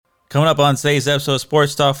Coming up on today's episode of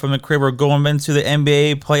Sports Talk from the Crib, we're going into the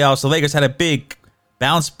NBA playoffs. The Lakers had a big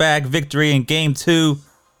bounce back victory in Game 2.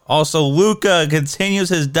 Also, Luka continues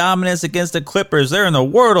his dominance against the Clippers. They're in the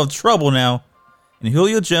world of trouble now. And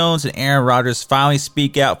Julio Jones and Aaron Rodgers finally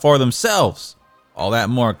speak out for themselves. All that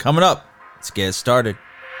and more coming up. Let's get started.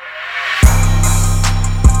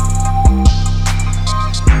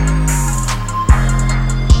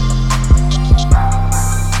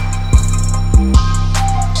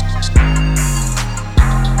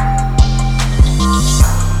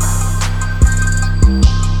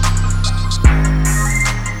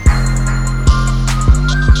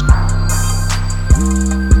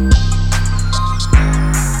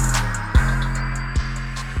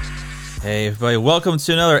 Hey everybody, welcome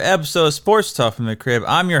to another episode of Sports Talk from the Crib.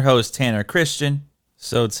 I'm your host, Tanner Christian.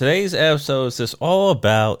 So today's episode is just all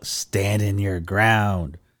about standing your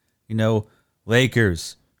ground. You know,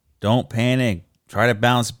 Lakers, don't panic. Try to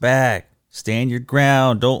bounce back. Stand your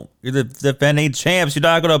ground. You're the defending champs. You're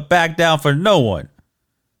not going to back down for no one.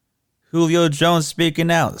 Julio Jones speaking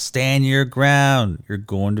out. Stand your ground. You're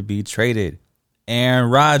going to be traded. Aaron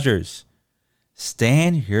Rodgers,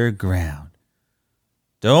 stand your ground.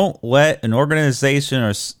 Don't let an organization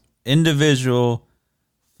or individual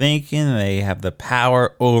thinking they have the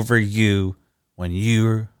power over you when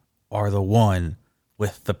you are the one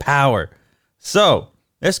with the power. So,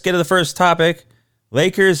 let's get to the first topic.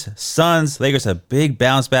 Lakers, Suns. Lakers a big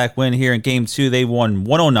bounce back win here in Game 2. They won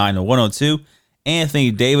 109-102.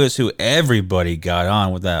 Anthony Davis, who everybody got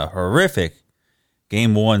on with that horrific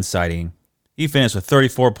Game 1 sighting. He finished with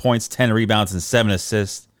 34 points, 10 rebounds, and 7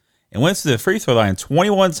 assists. And went to the free throw line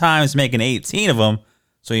 21 times, making 18 of them.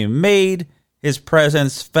 So he made his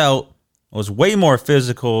presence felt, was way more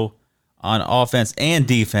physical on offense and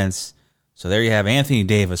defense. So there you have Anthony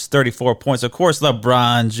Davis, 34 points. Of course,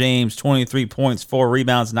 LeBron James, 23 points, 4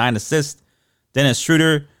 rebounds, 9 assists. Dennis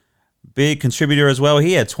Schroeder, big contributor as well.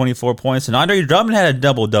 He had 24 points. And Andre Drummond had a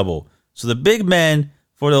double-double. So the big men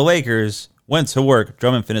for the Lakers went to work.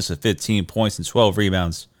 Drummond finished with 15 points and 12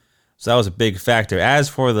 rebounds. So that was a big factor. As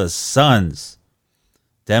for the Suns,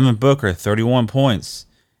 Devin Booker, 31 points.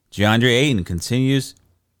 DeAndre Ayton continues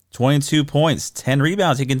 22 points, 10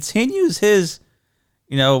 rebounds. He continues his,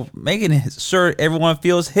 making sure everyone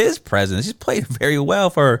feels his presence. He's played very well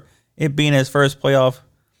for it being his first playoff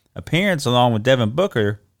appearance along with Devin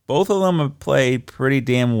Booker. Both of them have played pretty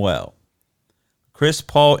damn well. Chris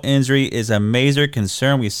Paul injury is a major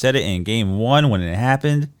concern. We said it in Game 1 when it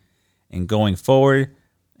happened. And going forward,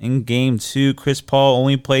 in Game 2, Chris Paul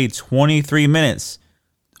only played 23 minutes,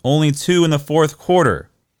 only 2 in the fourth quarter.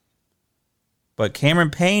 But Cameron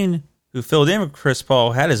Payne, who filled in with Chris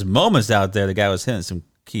Paul, had his moments out there. The guy was hitting some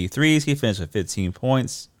key threes. He finished with 15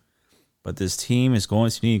 points. But this team is going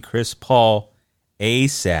to need Chris Paul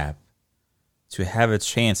ASAP to have a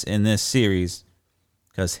chance in this series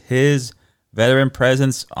because his veteran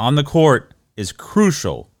presence on the court is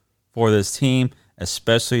crucial for this team,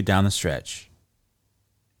 especially down the stretch.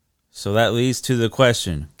 So that leads to the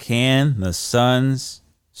question, can the Suns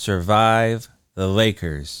survive the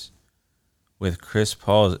Lakers with Chris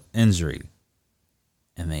Paul's injury?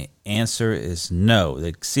 And the answer is no.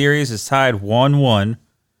 The series is tied 1-1.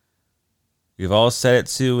 We've all said it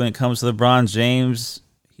too when it comes to LeBron James.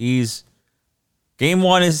 Game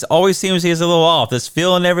 1 always seems he's a little off. Just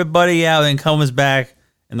feeling everybody out and comes back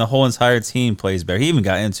and the whole entire team plays better. He even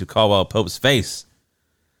got into Caldwell Pope's face.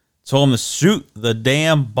 Told him to shoot the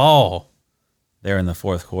damn ball there in the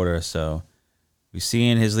fourth quarter. So we see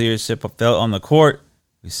in his leadership felt on the court.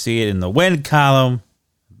 We see it in the win column.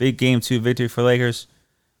 Big Game 2 victory for Lakers.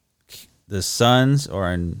 The Suns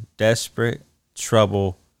are in desperate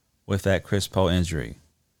trouble with that Chris Paul injury.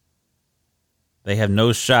 They have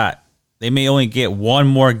no shot. They may only get one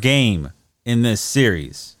more game in this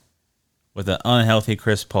series with an unhealthy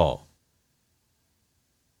Chris Paul.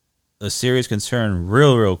 The series can turn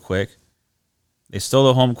real quick. They stole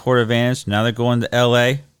the home court advantage. Now they're going to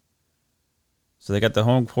LA. So they got the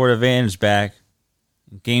home court advantage back.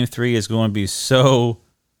 Game 3 is going to be so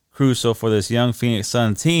crucial for this young Phoenix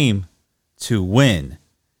Sun team to win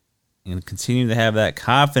and continue to have that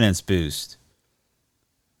confidence boost.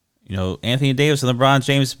 Anthony Davis and LeBron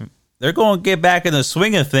James, they're going to get back in the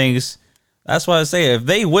swing of things. That's why I say if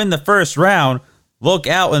they win the first round, look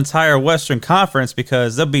out entire Western Conference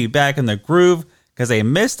because they'll be back in the groove because they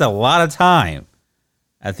missed a lot of time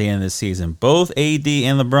at the end of the season. Both AD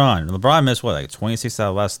and LeBron. LeBron missed, 26 out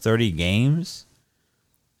of the last 30 games?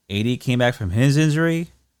 AD came back from his injury.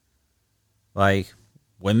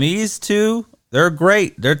 When these two, they're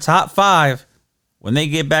great. They're top 5. When they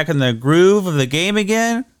get back in the groove of the game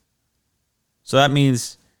again, so that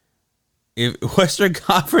means if Western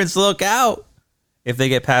Conference, look out if they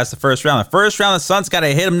get past the first round. The first round, the Suns got to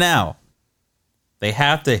hit them now. They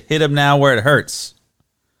have to hit them now where it hurts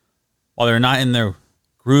while they're not in their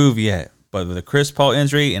groove yet. But with the Chris Paul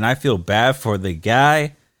injury, and I feel bad for the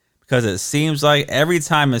guy because it seems like every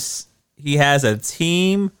time he has a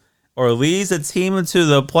team or leads a team into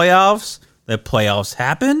the playoffs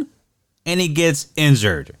happen and he gets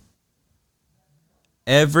injured.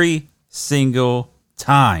 Every single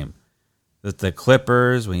time. With the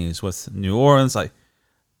Clippers, when he was with New Orleans,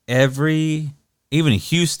 even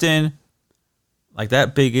Houston, like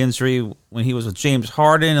that big injury when he was with James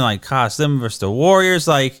Harden and cost them versus the Warriors,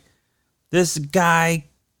 this guy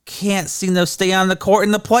can't seem to stay on the court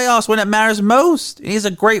in the playoffs when it matters most. He's a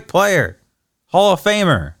great player, Hall of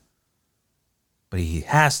Famer, but he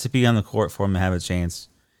has to be on the court for him to have a chance.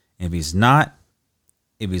 And if he's not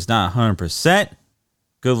 100%,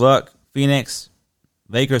 good luck, Phoenix.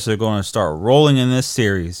 Lakers are going to start rolling in this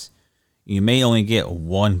series. You may only get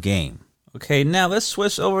one game. Okay, now let's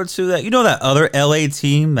switch over to that. You know that other LA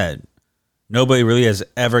team that nobody really has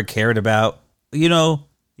ever cared about?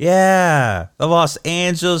 Yeah, the Los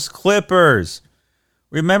Angeles Clippers.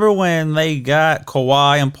 Remember when they got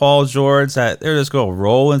Kawhi and Paul George that they're just going to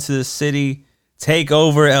roll into the city, take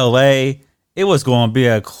over LA? It was going to be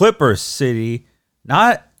a Clippers city,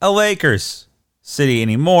 not a Lakers city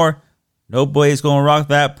anymore. Nobody's going to rock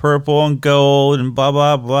that purple and gold and blah,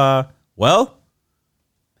 blah, blah. Well,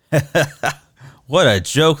 what a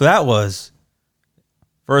joke that was.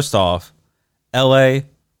 First off, LA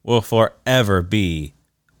will forever be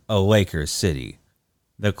a Lakers city.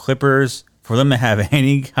 The Clippers, for them to have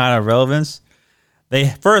any kind of relevance, they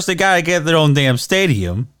got to get their own damn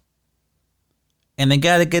stadium. And they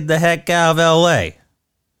got to get the heck out of LA.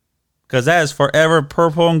 Because that is forever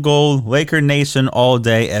purple and gold, Laker Nation all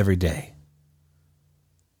day, every day.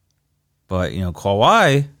 But,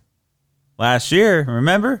 Kawhi, last year,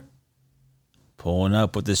 remember? Pulling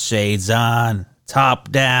up with the shades on, top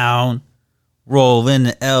down, roll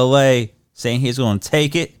into L.A., saying he's going to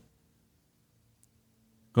take it.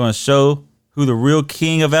 Going to show who the real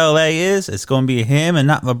king of L.A. is. It's going to be him and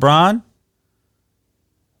not LeBron.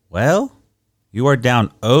 Well, you are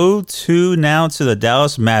down 0-2 now to the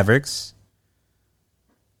Dallas Mavericks.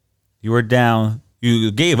 You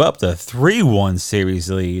gave up the 3-1 series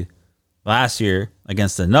lead last year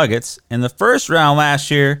against the Nuggets. In the first round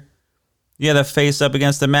last year, you had to face up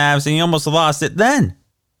against the Mavs, and you almost lost it then.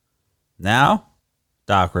 Now,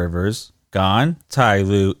 Doc Rivers gone. Ty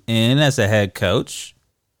Lue in as a head coach.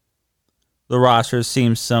 The roster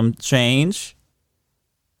seems some change.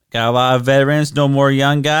 Got a lot of veterans, no more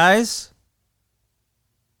young guys.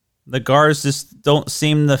 The guards just don't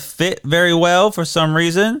seem to fit very well for some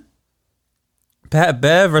reason. Pat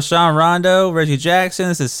Bev, Rajon Rondo, Reggie Jackson.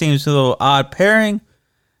 This seems a little odd pairing.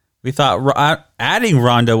 We thought adding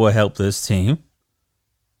Rondo would help this team,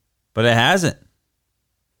 but it hasn't.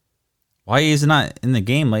 Why he's not in the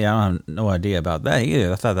game late, I have no idea about that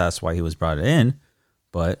either. I thought that's why he was brought in.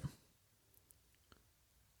 But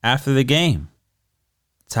after the game,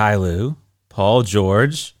 Ty Lue, Paul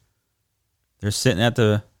George, they're sitting at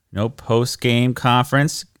the post-game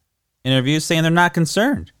conference interview saying they're not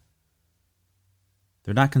concerned.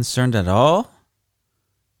 They're not concerned at all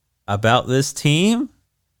about this team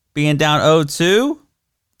being down 0-2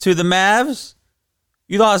 to the Mavs.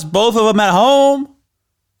 You lost both of them at home.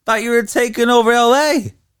 Thought you were taking over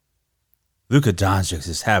L.A. Luka Doncic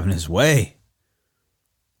is having his way.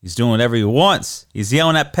 He's doing whatever he wants. He's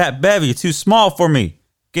yelling at Pat Bev, "You're too small for me."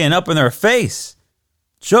 Getting up in their face.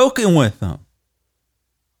 Joking with them.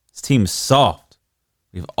 This team's soft.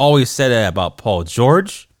 We've always said that about Paul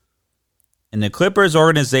George. And the Clippers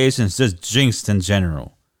organization is just jinxed in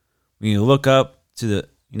general. When you look up to the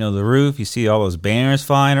roof, you see all those banners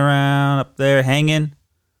flying around up there, hanging.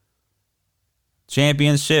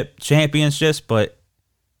 Championships, but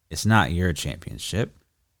it's not your championship.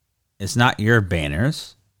 It's not your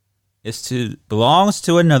banners. Belongs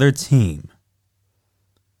to another team.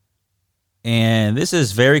 And this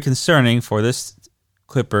is very concerning for this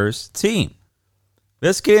Clippers team.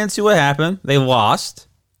 Let's get into what happened. They lost,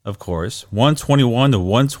 of course,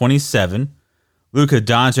 121-127. Luka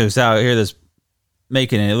Doncic's out here that's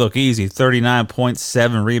making it look easy. 39 points,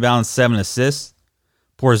 7 rebounds, 7 assists.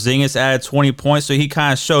 Porzingis added 20 points, so he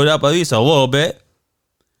kind of showed up at least a little bit.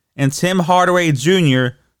 And Tim Hardaway Jr.,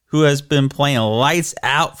 who has been playing lights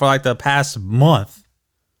out for the past month,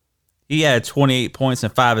 he had 28 points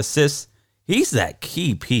and 5 assists. He's that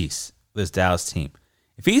key piece of this Dallas team.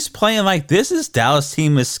 If he's playing like this Dallas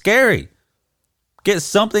team is scary. Get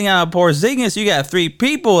something out of Porzingis, you got 3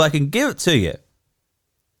 people that can give it to you.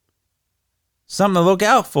 something to look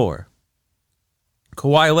out for.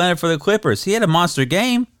 Kawhi Leonard for the Clippers. He had a monster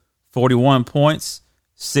game. 41 points,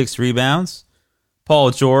 6 rebounds. Paul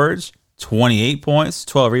George, 28 points,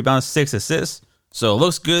 12 rebounds, 6 assists. So it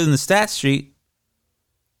looks good in the stat sheet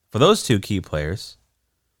for those two key players.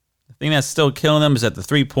 The thing that's still killing them is at the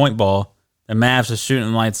 3-point ball. The Mavs are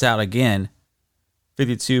shooting lights out again.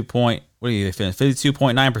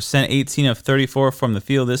 52.9%, 18 of 34 from the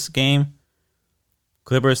field this game.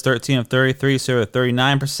 Clippers 13 of 33, so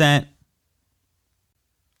 39%.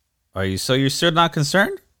 You're still not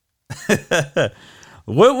concerned?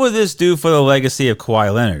 What would this do for the legacy of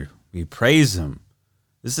Kawhi Leonard? We praise him.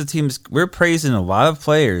 This is a team. We're praising a lot of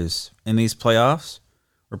players in these playoffs.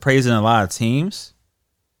 We're praising a lot of teams.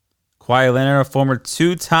 Kawhi Leonard, a former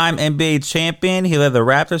 2-time NBA champion. He led the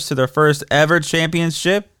Raptors to their first ever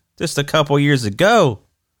championship just a couple years ago.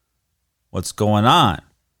 What's going on?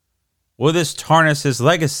 Will this tarnish his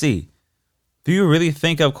legacy? Do you really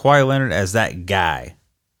think of Kawhi Leonard as that guy?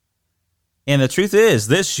 And the truth is,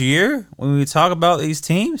 this year, when we talk about these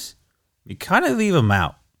teams, we kind of leave him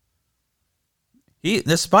out.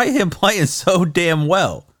 Despite him playing so damn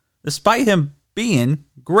well, despite him being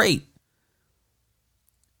great.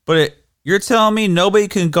 But you're telling me nobody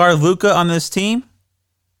can guard Luka on this team?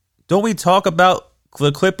 Don't we talk about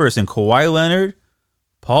the Clippers and Kawhi Leonard,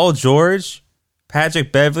 Paul George,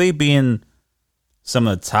 Patrick Beverley being some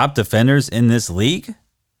of the top defenders in this league?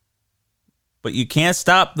 But you can't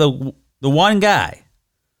stop the one guy.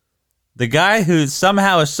 The guy who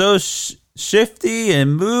somehow is so shifty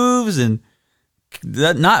and moves and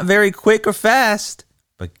not very quick or fast,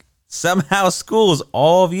 but somehow schools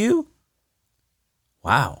all of you.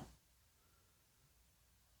 Wow.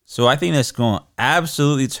 So I think that's going to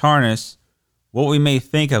absolutely tarnish what we may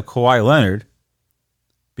think of Kawhi Leonard,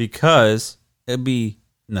 because it'd be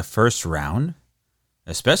in the first round,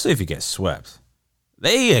 especially if you get swept.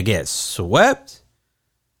 They get swept.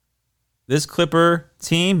 This Clipper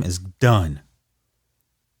team is done.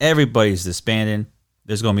 Everybody's disbanding.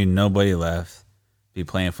 There's going to be nobody left be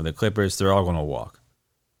playing for the Clippers. They're all going to walk.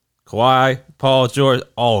 Kawhi, Paul George,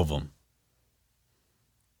 all of them.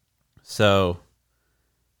 So,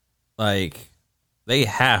 they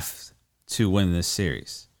have to win this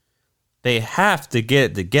series. They have to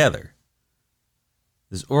get it together.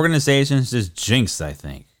 This organization's just jinxed, I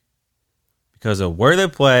think, because of where they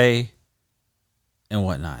play and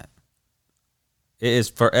whatnot. It is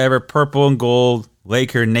forever purple and gold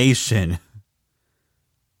Laker Nation.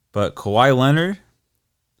 But Kawhi Leonard,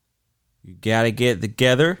 you got to get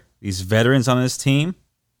together. These veterans on this team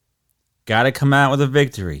got to come out with a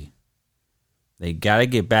victory. They got to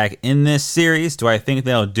get back in this series. Do I think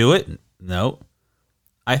they'll do it? No.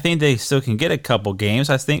 I think they still can get a couple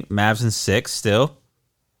games. I think Mavs in 6 still.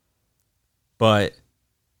 But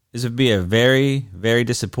this would be a very, very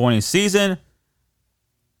disappointing season.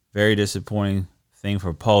 Very disappointing thing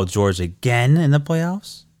for Paul George again in the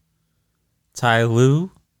playoffs. Ty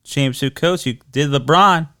Lue, championship coach, you did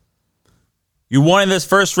LeBron. You won in this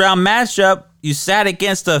first round matchup. You sat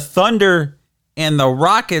against the Thunder and the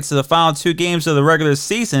Rockets in the final 2 games of the regular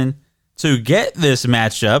season to get this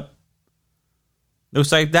matchup.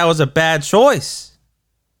 Looks like that was a bad choice.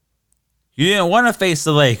 You didn't want to face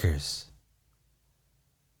the Lakers.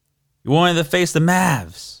 You wanted to face the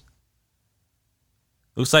Mavs.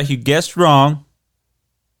 Looks like you guessed wrong.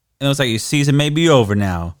 It looks like your season may be over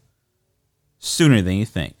now, sooner than you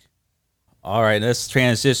think. All right, let's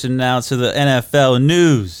transition now to the NFL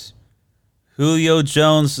news. Julio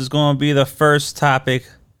Jones is going to be the first topic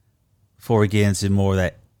before we get into more of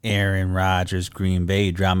that Aaron Rodgers Green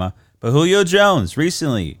Bay drama. But Julio Jones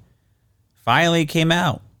recently finally came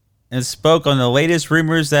out and spoke on the latest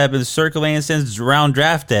rumors that have been circulating since around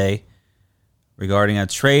draft day regarding a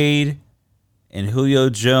trade and Julio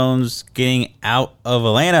Jones getting out of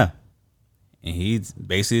Atlanta. And he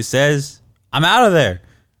basically says, I'm out of there,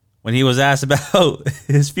 when he was asked about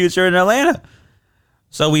his future in Atlanta.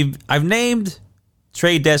 So I've named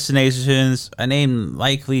trade destinations. I named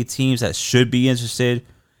likely teams that should be interested.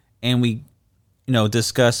 And we,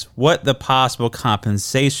 discuss what the possible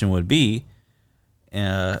compensation would be.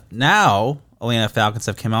 Now, Atlanta Falcons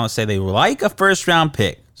have come out and say they would like a first-round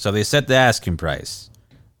pick. So they set the asking price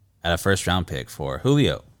at a first-round pick for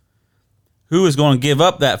Julio. Who is going to give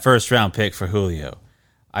up that first-round pick for Julio?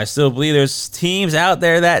 I still believe there's teams out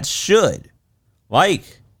there that should,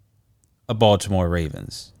 like a Baltimore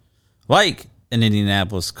Ravens, like an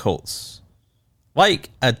Indianapolis Colts, like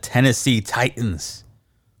a Tennessee Titans,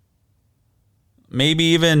 maybe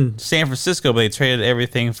even San Francisco, but they traded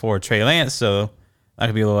everything for Trey Lance, so that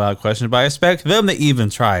could be a little out of question, but I expect them to even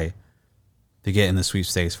try to get in the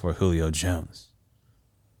sweepstakes for Julio Jones.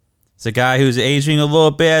 It's a guy who's aging a little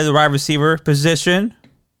bit at the wide receiver position.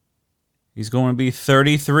 He's going to be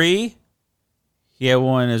 33. He had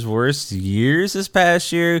one of his worst years this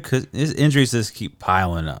past year because his injuries just keep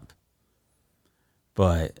piling up.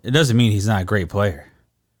 But it doesn't mean he's not a great player.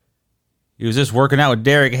 He was just working out with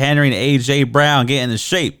Derrick Henry and A.J. Brown, getting into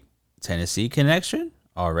shape. Tennessee connection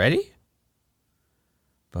already?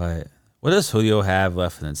 But what does Julio have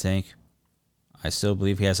left in the tank? I still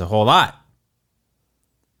believe he has a whole lot.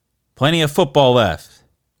 Plenty of football left.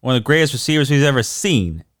 One of the greatest receivers we've ever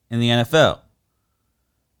seen in the NFL.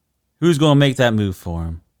 Who's going to make that move for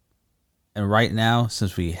him? And right now,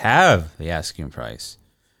 since we have the asking price,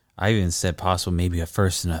 I even said possible maybe a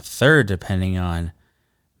first and a third, depending on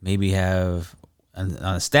maybe have on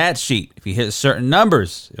a stat sheet. If he hits certain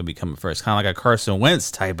numbers, it'll become a first. Kind of like a Carson Wentz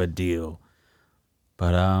type of deal.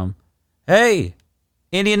 But, hey,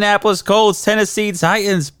 Indianapolis Colts, Tennessee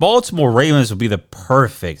Titans, Baltimore Ravens would be the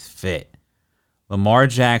perfect fit. Lamar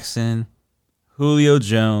Jackson, Julio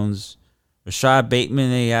Jones, Rashad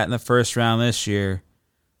Bateman they got in the first round this year.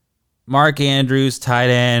 Mark Andrews, tight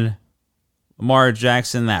end. Lamar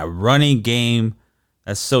Jackson, that running game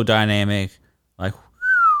that's so dynamic. Like,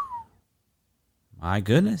 my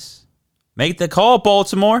goodness. Make the call,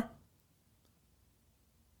 Baltimore.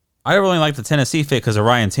 I don't really like the Tennessee fit because of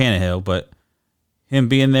Ryan Tannehill, but him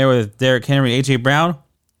being there with Derrick Henry, A.J. Brown.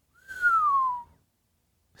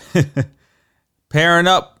 Pairing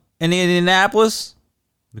up in Indianapolis.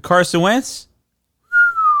 The Carson Wentz.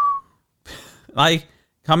 Like,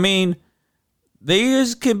 I mean,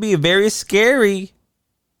 these could be very scary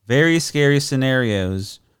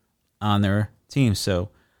scenarios on their team. So,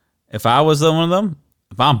 if I was one of them,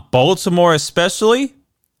 if I'm Baltimore especially,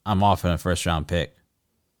 I'm off in a first-round pick.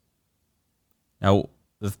 Now,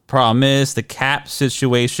 the problem is the cap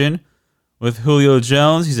situation with Julio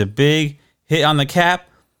Jones. He's a big hit on the cap.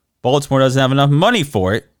 Baltimore doesn't have enough money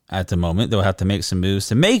for it at the moment. They'll have to make some moves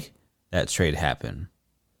to make that trade happen.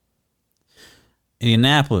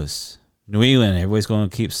 Indianapolis, New England. Everybody's going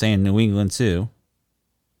to keep saying New England too.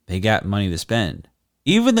 They got money to spend.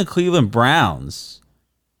 Even the Cleveland Browns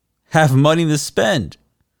have money to spend.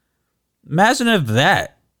 Imagine if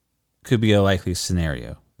that could be a likely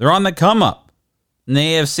scenario. They're on the come up in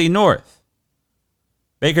the AFC North.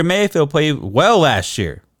 Baker Mayfield played well last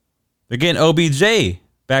year. They're getting OBJ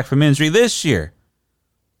back from injury this year.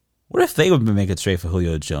 What if they would make a trade for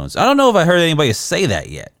Julio Jones? I don't know if I heard anybody say that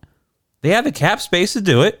yet. They have the cap space to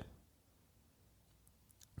do it.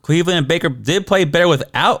 Cleveland and Baker did play better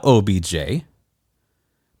without OBJ.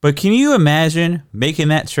 But can you imagine making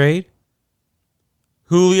that trade?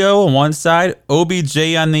 Julio on one side,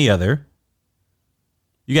 OBJ on the other.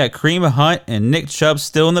 You got Kareem Hunt and Nick Chubb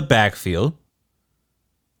still in the backfield.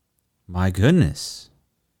 My goodness.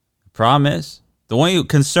 The problem is, the only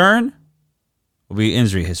concern will be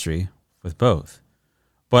injury history with both.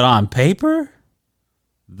 But on paper,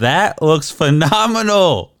 that looks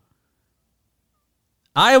phenomenal.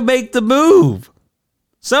 I'll make the move.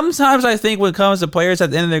 Sometimes I think when it comes to players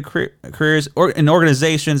at the end of their careers or in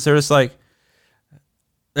organizations, they're just like,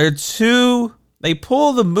 they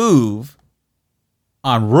pull the move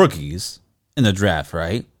on rookies in the draft,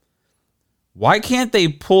 right? Why can't they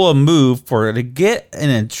pull a move to get an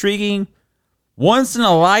intriguing,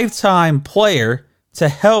 once-in-a-lifetime player to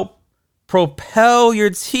help propel your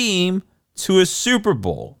team to a Super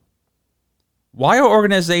Bowl? Why are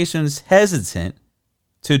organizations hesitant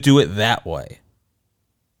to do it that way?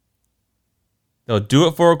 They'll do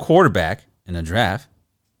it for a quarterback in a draft.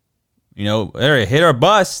 You know, they're a hit or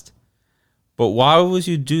bust. But why would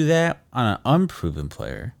you do that on an unproven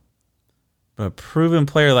player? But a proven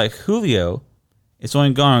player like Julio, it's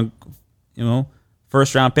only gone,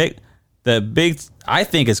 first round pick. I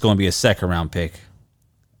think it's going to be a second round pick,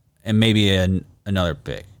 and maybe another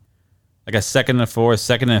pick, like a second and a fourth,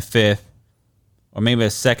 second and a fifth, or maybe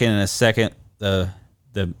a second and a second. The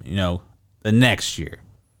next year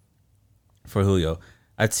for Julio,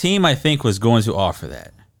 a team I think was going to offer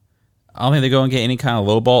that. I don't think they're going to get any kind of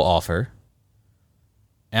lowball offer.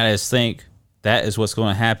 And I just think that is what's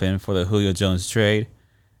going to happen for the Julio Jones trade.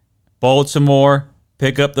 Baltimore,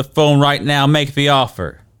 pick up the phone right now, make the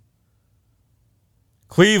offer.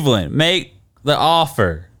 Cleveland, make the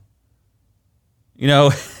offer. Who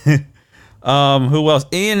else?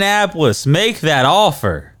 Indianapolis, make that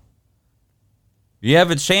offer. You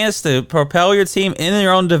have a chance to propel your team in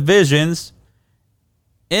your own divisions.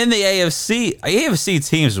 In the AFC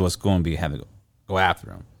teams is what's going to be having to go after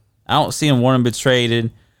them. I don't see them wanting to be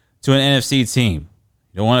traded to an NFC team.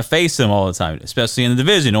 You don't want to face them all the time, especially in the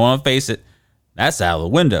division. You don't want to face it. That's out of the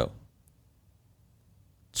window.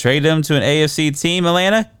 Trade him to an AFC team,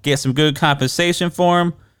 Atlanta. Get some good compensation for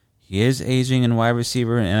him. He is aging in wide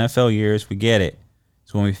receiver in NFL years. We get it.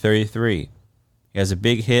 He's going to be 33. He has a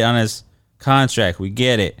big hit on his contract. We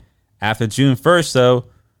get it. After June 1st, though,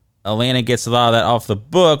 Atlanta gets a lot of that off the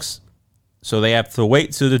books. So they have to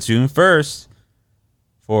wait till the June 1st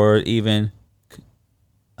for even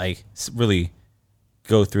really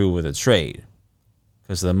go through with a trade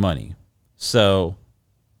because of the money. So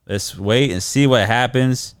let's wait and see what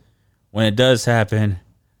happens. When it does happen,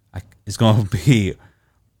 it's going to be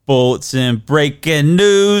bulletin breaking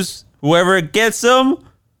news. Whoever gets them,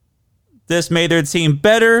 this made their team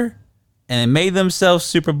better and it made themselves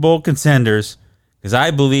Super Bowl contenders because I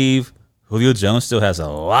believe Julio Jones still has a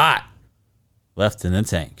lot left in the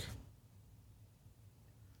tank.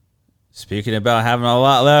 Speaking about having a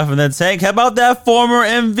lot left in the tank, how about that former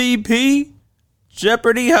MVP,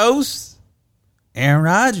 Jeopardy host, Aaron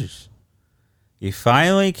Rodgers? He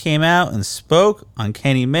finally came out and spoke on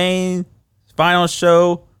Kenny Mayne's final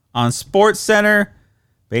show on SportsCenter.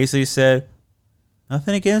 Basically said,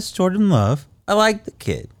 nothing against Jordan Love. I like the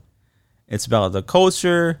kid. It's about the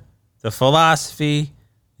culture, the philosophy.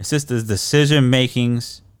 It's just the decision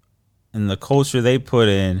makings and the culture they put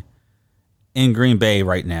in Green Bay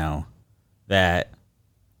right now that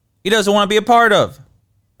he doesn't want to be a part of.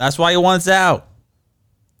 That's why he wants out.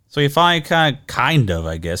 So he finally kind of,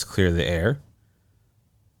 I guess, clear the air.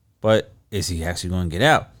 But is he actually going to get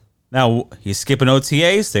out? Now, he's skipping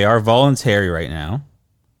OTAs. They are voluntary right now.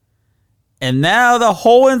 And now the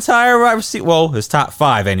whole entire wide receiver, well, his top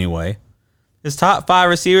 5 anyway. His top 5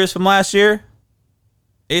 receivers from last year,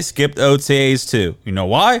 they skipped OTAs too. You know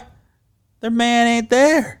why? Their man ain't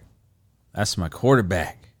there. That's my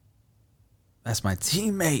quarterback. That's my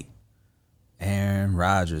teammate, Aaron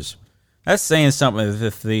Rodgers. That's saying something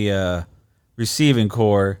if the receiving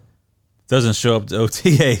core doesn't show up to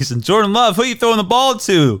OTAs. And Jordan Love, who are you throwing the ball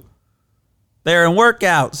to? They're in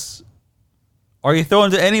workouts. Are you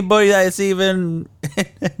throwing to anybody that's even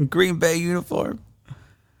in Green Bay uniform?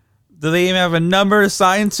 Do they even have a number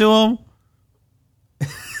assigned to them?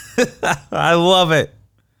 I love it.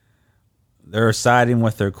 They're siding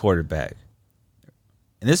with their quarterback.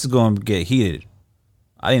 And this is going to get heated.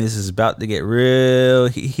 I think this is about to get real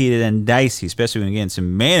heated and dicey, especially when we get into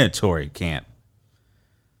mandatory camp.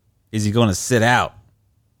 Is he going to sit out?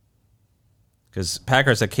 Because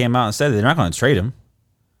Packers that came out and said they're not going to trade him.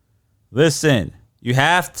 Listen, you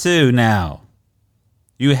have to now.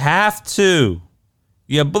 You have to.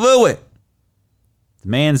 You blew it. The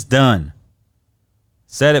man's done.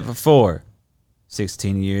 Said it before.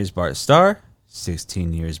 16 years Bart Starr.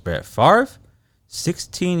 16 years Brett Favre.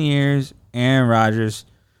 16 years Aaron Rodgers.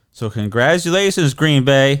 So congratulations, Green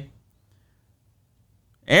Bay.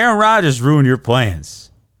 Aaron Rodgers ruined your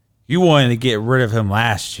plans. You wanted to get rid of him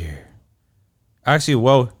last year. Actually,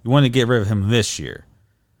 well, you wanted to get rid of him this year.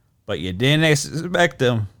 But you didn't expect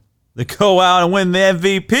him to go out and win the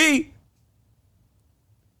MVP.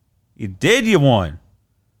 You did, you won.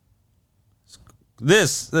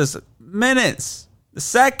 This minutes, the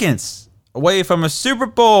seconds away from a Super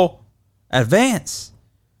Bowl advance.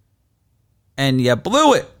 And you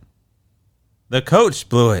blew it. The coach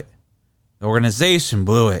blew it. The organization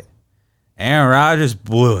blew it. Aaron Rodgers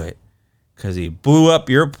blew it. Because he blew up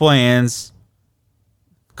your plans.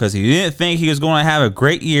 Because he didn't think he was going to have a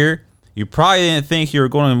great year. You probably didn't think you were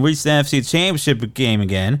going to reach the NFC Championship game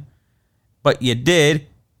again. But you did.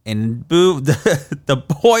 And the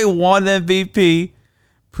boy won the MVP.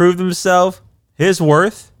 Proved himself, his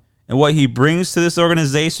worth, and what he brings to this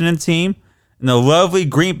organization and team. And the lovely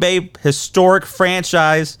Green Bay historic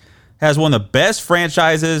franchise has one of the best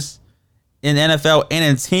franchises in NFL and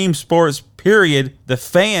in team sports, period. The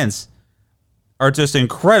fans are just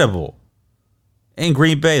incredible. In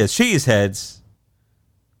Green Bay, the Cheeseheads,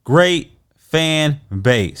 great fan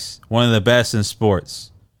base. One of the best in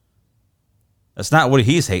sports. That's not what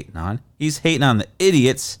he's hating on. He's hating on the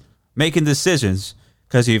idiots making decisions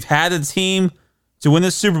because you've had a team to win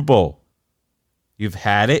the Super Bowl. You've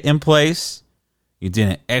had it in place. You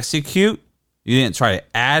didn't execute. You didn't try to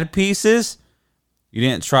add pieces. You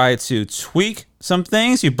didn't try to tweak some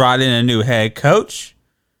things. You brought in a new head coach.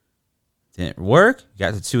 Didn't work. You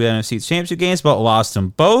got the 2 NFC Championship games, but lost them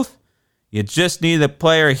both. You just needed a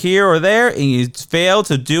player here or there, and you failed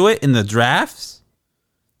to do it in the drafts.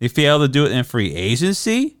 You failed to do it in free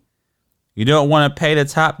agency. You don't want to pay the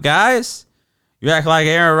top guys. You act like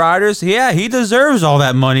Aaron Rodgers. Yeah, he deserves all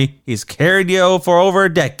that money. He's carried you for over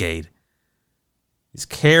a decade. He's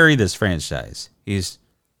carried this franchise. He's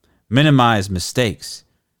minimized mistakes.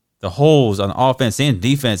 The holes on offense and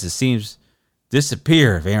defense, it seems,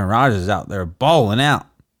 disappear if Aaron Rodgers is out there balling out.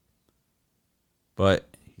 but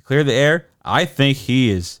he cleared the air. I think he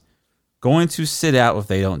is going to sit out if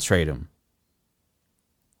they don't trade him.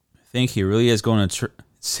 I think he really is going to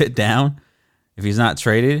sit down if he's not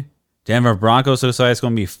traded. Denver Broncos looks like it's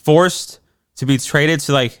going to be forced to be traded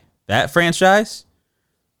to like that franchise.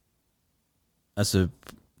 That's a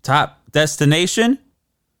top destination.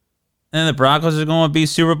 And the Broncos are going to be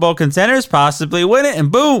Super Bowl contenders, possibly win it,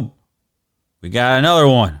 and boom, we got another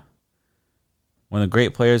one. One of the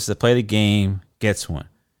great players that play the game gets one.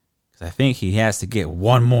 Because I think he has to get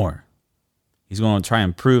one more. He's going to try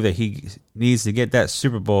and prove that he needs to get that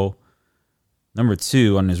Super Bowl number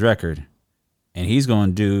 2 on his record. And he's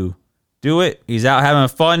going to do it. He's out having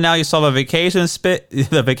fun now. You saw the vacation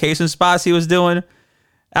spots he was doing.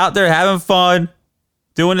 Out there having fun,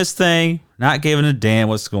 doing his thing, not giving a damn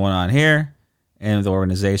what's going on here and the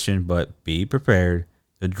organization, but be prepared.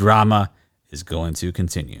 The drama is going to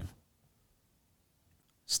continue.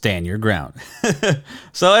 Stand your ground.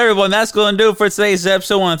 So everyone, that's going to do it for today's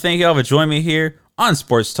episode. I want to thank you all for joining me here on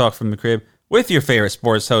Sports Talk from the Crib with your favorite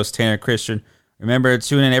sports host, Tanner Christian. Remember to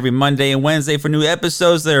tune in every Monday and Wednesday for new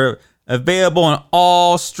episodes that are available on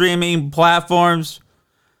all streaming platforms.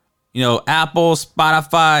 You know, Apple,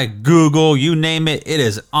 Spotify, Google, you name it, it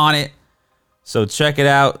is on it. So check it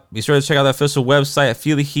out. Be sure to check out the official website at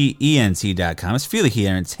feeltheheatent.com. It's Feel the Heat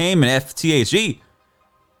Entertainment, FTHE.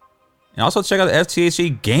 And also check out the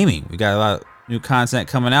FTHE Gaming. We got a lot of new content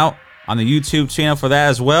coming out on the YouTube channel for that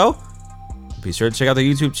as well. Be sure to check out the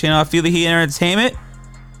YouTube channel at Feel the Heat Entertainment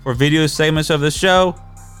for video segments of the show.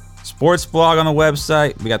 Sports blog on the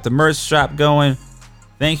website. We got the merch shop going.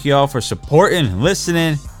 Thank you all for supporting and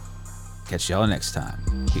listening. Catch y'all next time.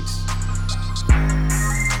 Peace.